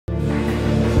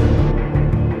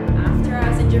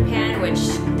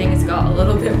things got a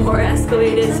little bit more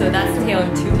escalated, so that's Taylor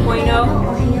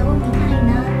 2.0.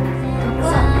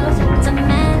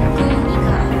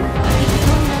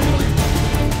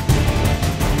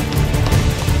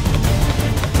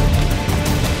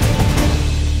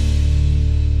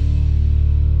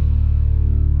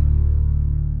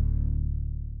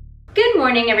 Good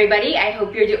morning, everybody. I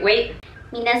hope you're wait.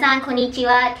 皆さんこんにち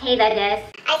は、TayTay で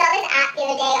す。I saw this app the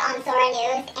other day on Sora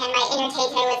News, and my inner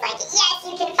TayTay was like, yes,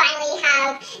 you can finally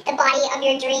have the body of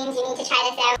your dreams. You need to try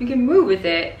this out. You can move with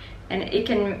it, and it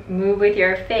can move with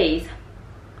your face.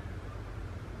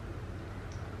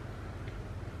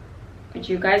 Would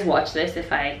you guys watch this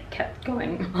if I kept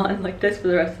going on like this for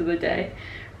the rest of the day?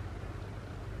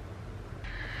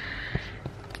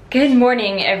 Good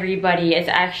morning, everybody. It's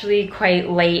actually quite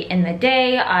late in the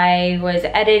day. I was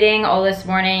editing all this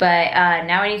morning, but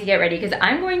now I need to get ready because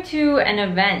I'm going to an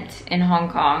event in Hong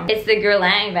Kong. It's the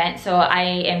Guerlain event, so I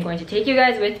am going to take you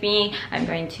guys with me. I'm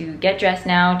going to get dressed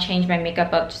now, change my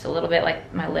makeup up just a little bit,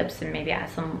 like my lips, and maybe add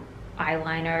some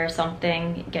eyeliner or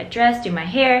something, get dressed, do my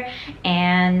hair,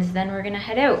 and then we're gonna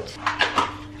head out.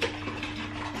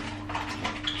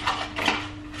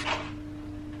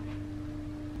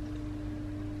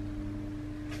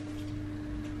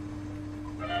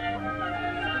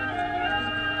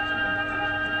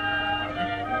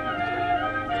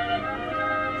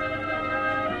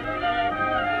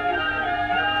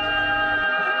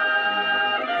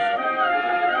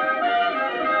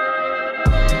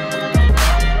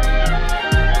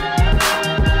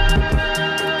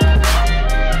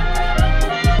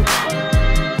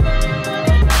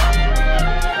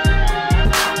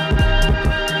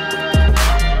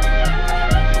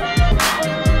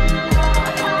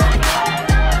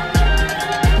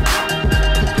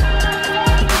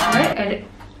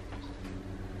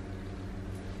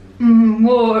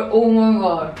 Oh my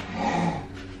god.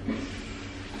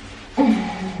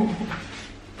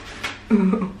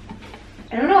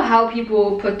 I don't know how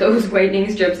people put those whitening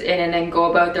strips in and then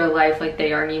go about their life like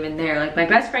they aren't even there. Like my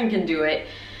best friend can do it.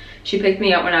 She picked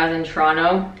me up when I was in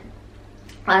Toronto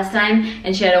last time,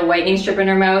 and she had a whitening strip in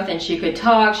her mouth and she could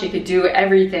talk, she could do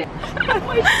everything.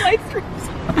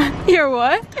 You're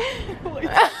what?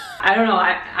 I don't know,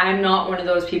 I'm not one of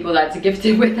those people that's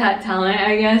gifted with that talent,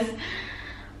 I guess.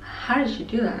 How did she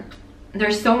do that?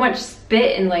 There's so much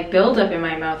spit and like buildup in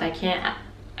my mouth. I can't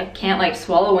like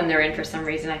swallow when they're in for some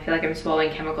reason. I feel like I'm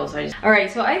swallowing chemicals.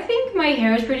 Alright, so I think my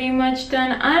hair is pretty much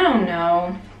done. I don't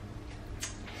know.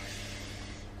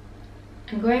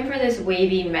 I'm going for this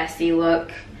wavy, messy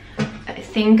look. I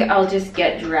think I'll just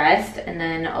get dressed and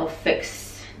then I'll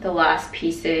fix the last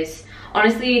pieces.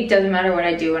 Honestly, it doesn't matter what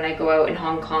I do when I go out in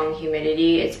Hong Kong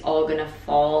humidity. It's all gonna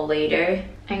fall later.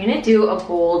 I'm gonna do a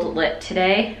gold lip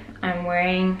today. I'm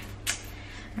wearing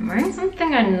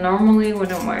something I normally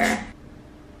wouldn't wear.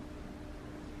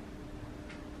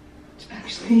 It's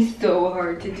actually so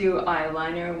hard to do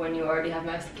eyeliner when you already have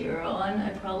mascara on.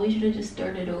 I probably should have just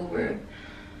started over.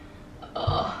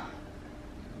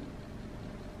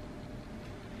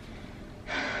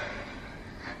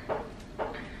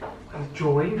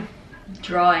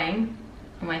 Drawing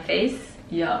on my face?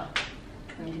 Yeah.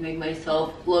 Trying to make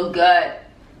myself look good.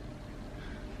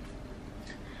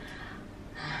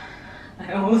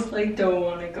 I almost like don't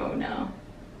want to go now.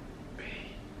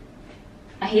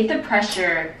 I hate the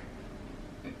pressure.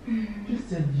 I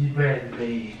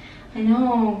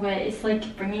know, but it's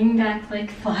like bringing back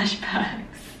like flashbacks.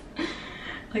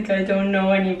 Like I don't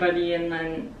know anybody, and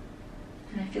then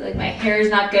I feel like my hair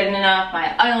is not good enough,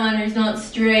 my eyeliner is not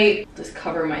straight. Just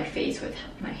cover my face with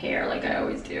my hair like I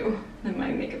always do. Then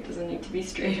my makeup doesn't need to be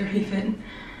straight or even.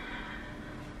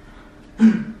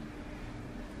 I'm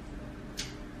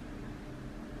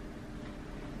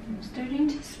starting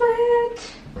to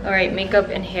sweat. Alright, makeup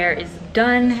and hair is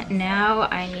done. Now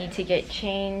I need to get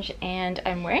changed, and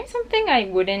I'm wearing something I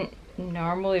wouldn't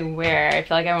normally wear. I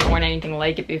feel like I haven't worn anything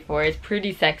like it before. It's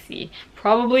pretty sexy.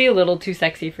 Probably a little too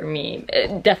sexy for me.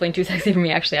 Definitely too sexy for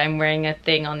me, actually. I'm wearing a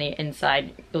thing on the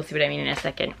inside. You'll see what I mean in a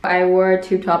second. I wore a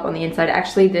tube top on the inside.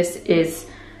 Actually, this is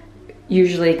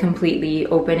usually completely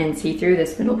open and see-through,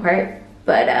 this middle part.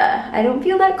 But I don't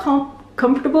feel that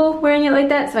comfortable wearing it like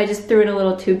that, so I just threw in a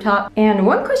little tube top. And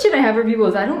one question I have for people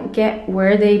is I don't get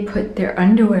where they put their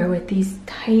underwear with these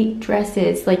tight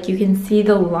dresses. Like you can see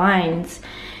the lines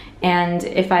And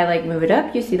if I like move it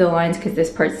up, you see the lines because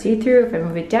this part's see-through. If I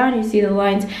move it down, you see the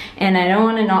lines. And I don't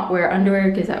want to not wear underwear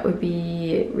because that would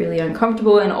be really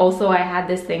uncomfortable. And also I had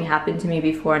this thing happen to me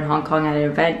before in Hong Kong at an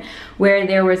event where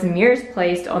there was mirrors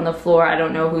placed on the floor. I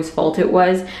don't know whose fault it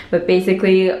was, but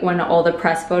basically when all the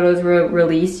press photos were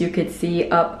released, you could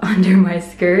see up under my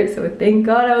skirt. So thank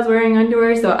God I was wearing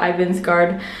underwear. So I've been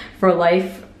scarred for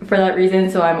life for that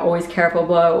reason. So I'm always careful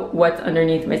about what's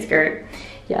underneath my skirt.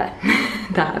 Yeah,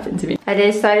 that happened to me. I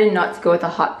decided not to go with the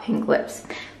hot pink lips.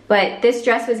 But this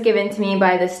dress was given to me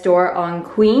by the store on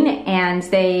Queen, and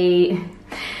they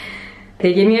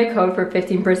gave me a code for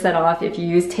 15% off if you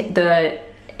use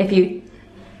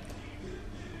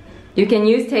you can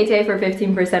use TayTay for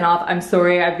 15% off. I'm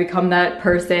sorry, I've become that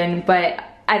person, but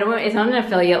it's not an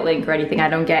affiliate link or anything. I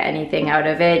don't get anything out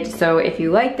of it. So if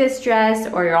you like this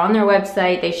dress or you're on their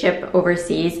website, they ship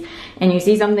overseas, and you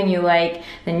see something you like,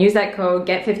 then use that code,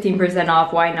 get 15%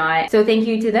 off, why not? So thank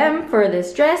you to them for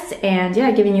this dress, and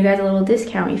yeah, giving you guys a little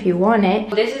discount if you want it.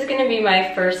 This is gonna be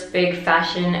my first big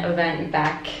fashion event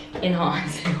back in Hong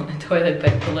Kong. The toilet,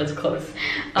 but the lid's closed.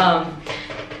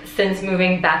 Since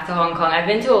moving back to Hong Kong, I've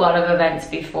been to a lot of events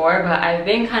before, but I've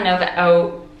been kind of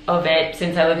out of it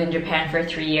since I lived in Japan for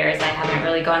 3 years. I haven't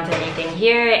really gone to anything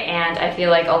here, and I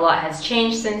feel like a lot has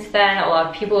changed since then. A lot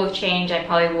of people have changed. I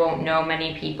probably won't know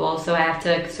many people, so I have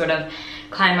to sort of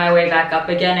climb my way back up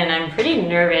again, and I'm pretty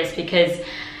nervous because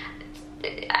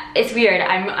it's weird.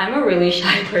 I'm a really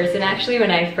shy person actually.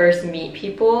 When I first meet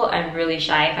people, I'm really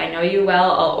shy. If I know you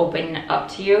well, I'll open up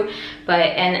to you, but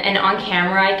and on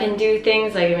camera I can do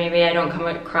things like maybe I don't come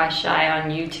across shy on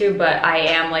YouTube, but I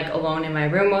am like alone in my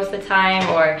room most of the time,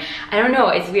 or I don't know,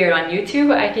 it's weird. On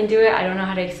YouTube I can do it. I don't know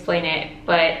how to explain it,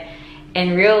 but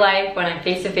in real life when I'm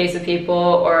face to face with people,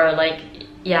 or like,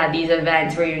 yeah, these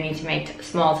events where you need to make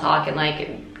small talk and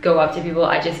like go up to people,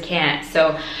 I just can't.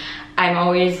 So I'm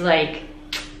always like,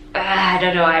 I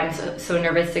don't know, I'm so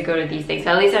nervous to go to these things.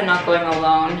 At least I'm not going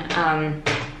alone.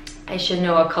 I should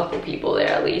know a couple people there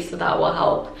at least, so that will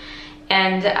help.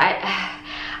 And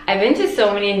I've been to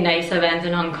so many nice events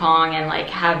in Hong Kong and like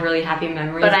have really happy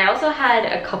memories, but I also had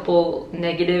a couple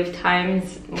negative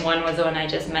times. One was the one I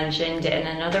just mentioned, and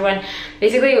another one,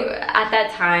 basically at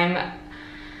that time,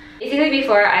 basically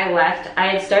before I left, I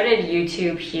had started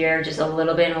YouTube here, just a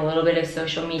little bit, and a little bit of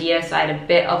social media, so I had a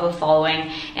bit of a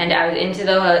following, and I was into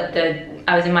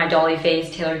I was in my dolly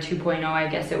phase, Taylor 2.0 I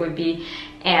guess it would be,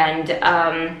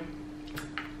 and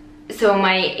so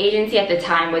my agency at the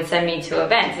time would send me to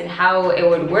events, and how it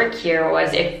would work here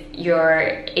was if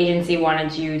your agency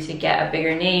wanted you to get a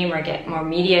bigger name or get more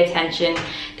media attention,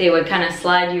 they would kind of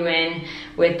slide you in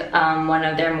with one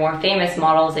of their more famous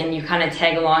models, and you kind of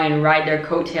tag along and ride their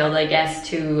coattails, I guess,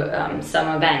 to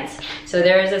some events. So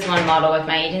there is this one model with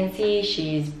my agency.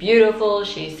 She's beautiful,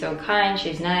 she's so kind,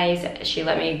 she's nice. She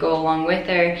let me go along with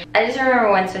her. I just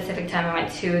remember one specific time I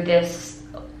went to this,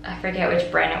 I forget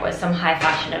which brand it was, some high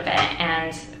fashion event,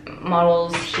 and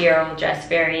models here will dress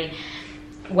very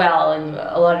well and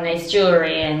a lot of nice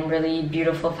jewelry and really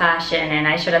beautiful fashion, and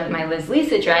I showed up in my Liz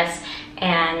Lisa dress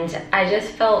and I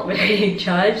just felt very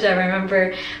judged. I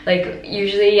remember, like,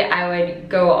 usually I would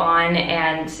go on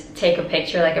and take a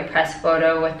picture, like a press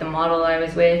photo with the model I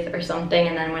was with or something,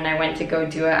 and then when I went to go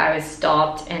do it, I was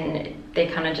stopped and they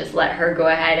kind of just let her go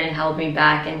ahead and held me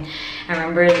back. And I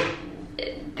remember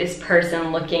this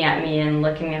person looking at me and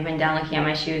looking up and down, looking at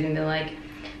my shoes and being like,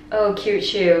 oh, cute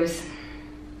shoes.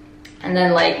 And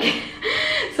then like,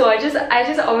 so I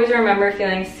just always remember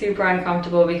feeling super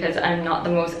uncomfortable because I'm not the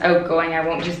most outgoing. I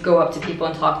won't just go up to people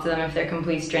and talk to them if they're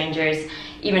complete strangers,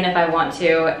 even if I want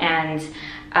to. And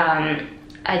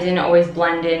I didn't always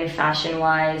blend in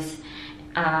fashion-wise.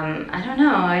 I don't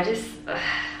know,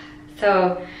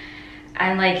 so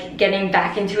I'm like getting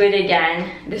back into it again.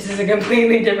 This is a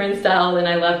completely different style than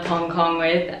I left Hong Kong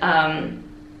with.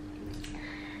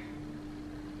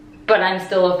 But I'm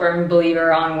still a firm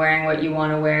believer on wearing what you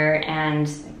want to wear and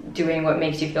doing what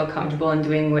makes you feel comfortable and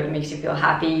doing what makes you feel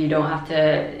happy. You don't have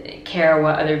to care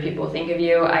what other people think of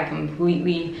you. I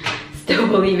completely still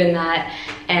believe in that,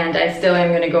 and I still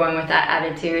am going to go in with that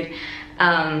attitude.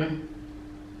 Yeah,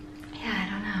 I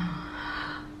don't know.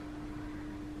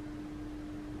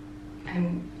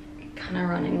 I'm kind of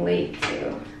running late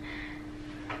too.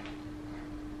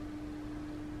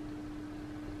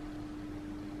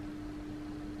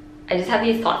 I just have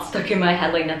these thoughts stuck in my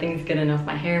head, like nothing's good enough.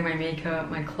 My hair, my makeup,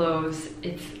 my clothes.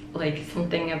 It's like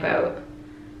something about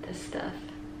this stuff.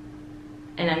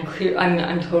 And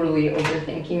I'm totally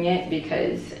overthinking it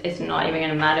because it's not even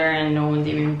gonna matter and no one's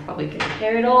even probably gonna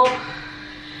care at all.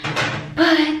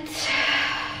 But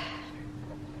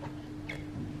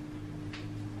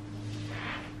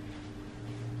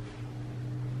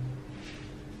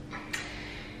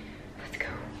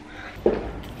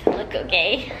look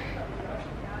okay?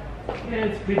 Yeah,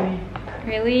 it's pretty.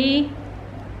 Really?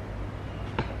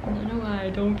 I don't know why I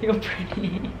don't feel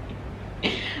pretty.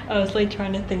 I was like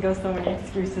trying to think of so many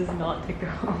excuses not to go.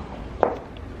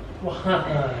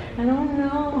 Why? I don't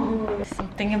know.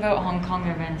 Something about Hong Kong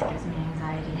events gives me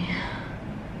anxiety.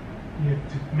 You have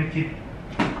to make it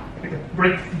like a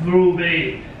breakthrough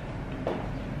day.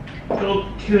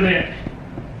 Don't kill it.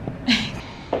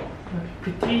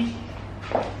 Pretty.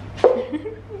 Where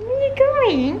are you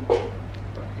going?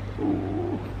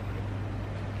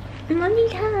 Mommy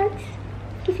hugs.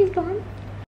 This is gone.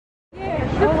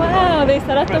 Oh wow, they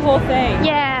set up the whole thing.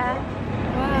 Yeah.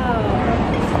 Wow.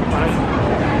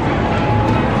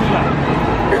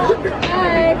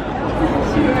 Hi.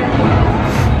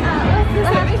 We'll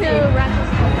have to run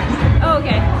this. Oh,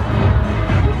 okay.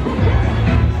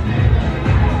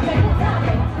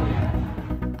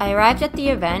 I arrived at the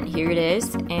event, here it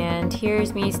is, and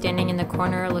here's me standing in the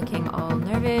corner looking all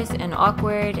nervous and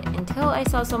awkward until I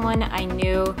saw someone I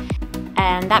knew,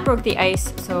 and that broke the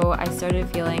ice, so I started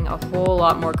feeling a whole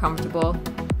lot more comfortable.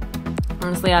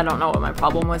 Honestly, I don't know what my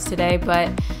problem was today, but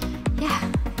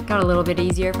yeah, it got a little bit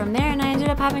easier from there and I ended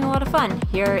up having a lot of fun.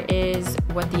 Here is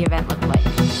what the event looked like.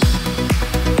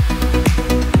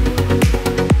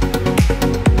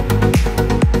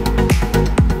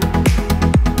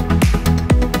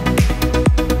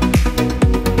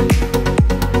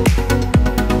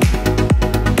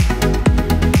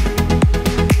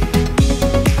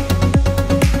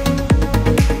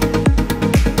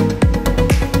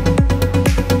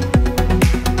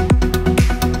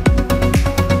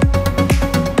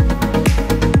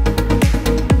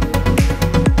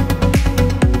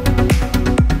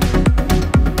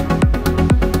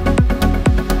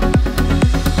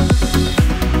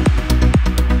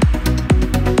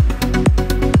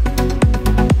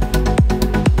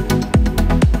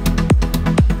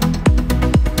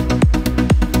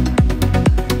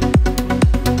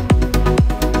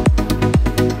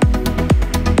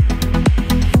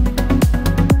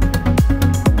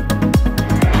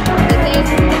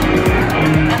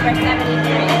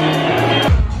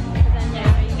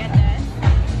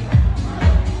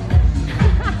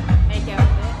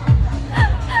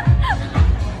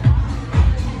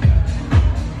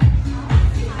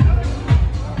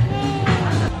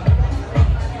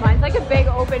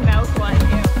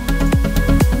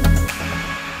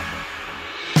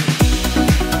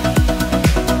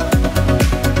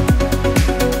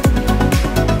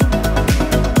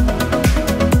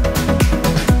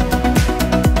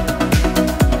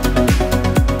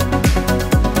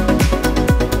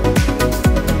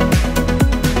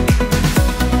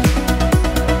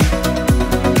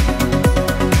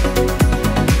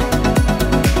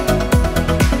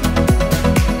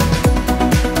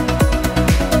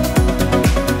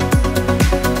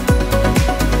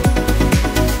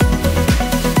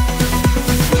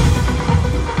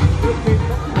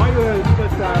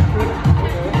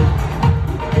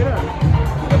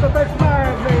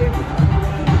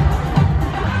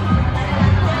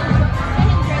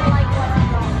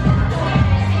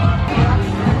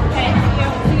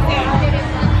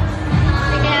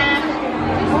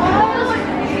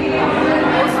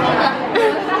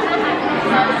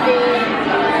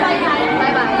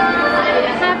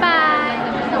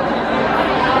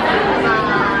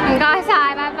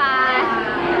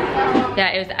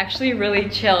 Yeah, it was actually really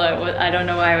chill. I don't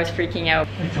know why I was freaking out.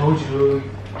 I told you.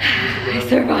 I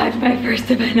survived my first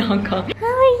event in Hong Kong. How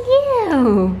are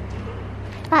you?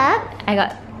 Up. I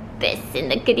got this in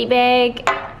the goodie bag.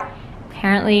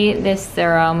 Apparently this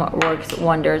serum works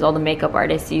wonders. All the makeup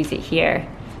artists use it here.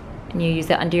 And you use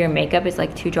it under your makeup. It's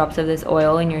like 2 drops of this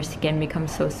oil and your skin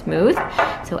becomes so smooth.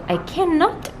 So I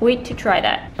cannot wait to try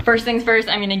that. First things first,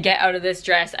 I'm gonna get out of this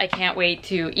dress. I can't wait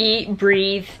to eat,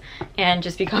 breathe, and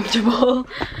just be comfortable.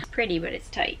 It's pretty, but it's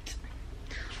tight.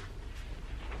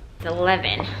 It's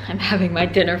 11. I'm having my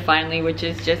dinner finally, which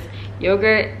is just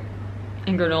yogurt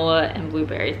and granola and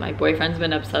blueberries. My boyfriend's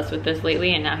been obsessed with this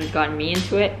lately and now he's gotten me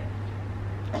into it.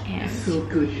 And It's so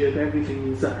good, you have everything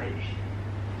inside.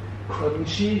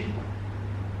 Crunchy,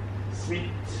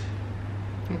 sweet,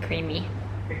 and creamy.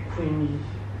 and creamy.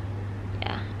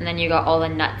 Yeah, and then you got all the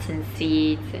nuts and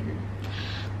seeds and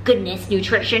goodness,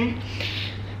 nutrition.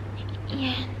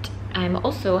 And I'm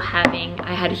also having,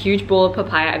 I had a huge bowl of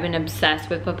papaya. I've been obsessed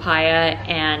with papaya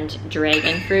and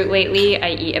dragon fruit lately.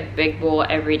 I eat a big bowl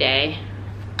every day.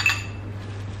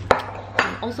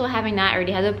 I'm also having that. I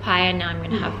already had the papaya, now I'm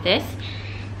gonna have this.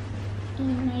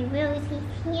 And my rose is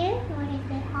here. Want to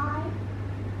say hi?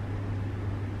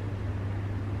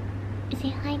 Say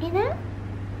hi to them.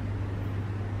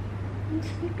 I'm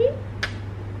sleepy.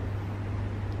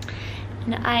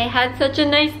 And I had such a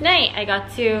nice night. I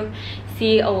got to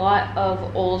see a lot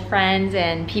of old friends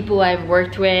and people I've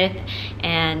worked with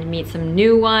and meet some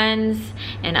new ones.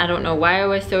 And I don't know why I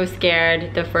was so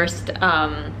scared. The first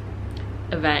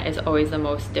event is always the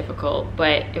most difficult,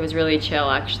 but it was really chill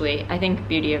actually. I think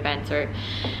beauty events are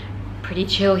pretty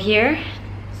chill here,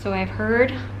 so I've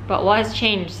heard. But a lot has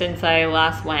changed since I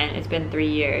last went. It's been 3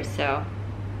 years, so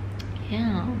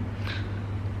yeah.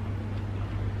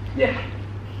 Yeah.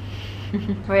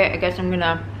 Alright, I guess I'm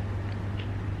gonna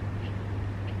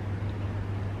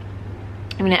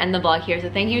end the vlog here. So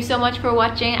thank you so much for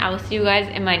watching. I will see you guys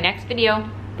in my next video.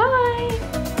 Bye!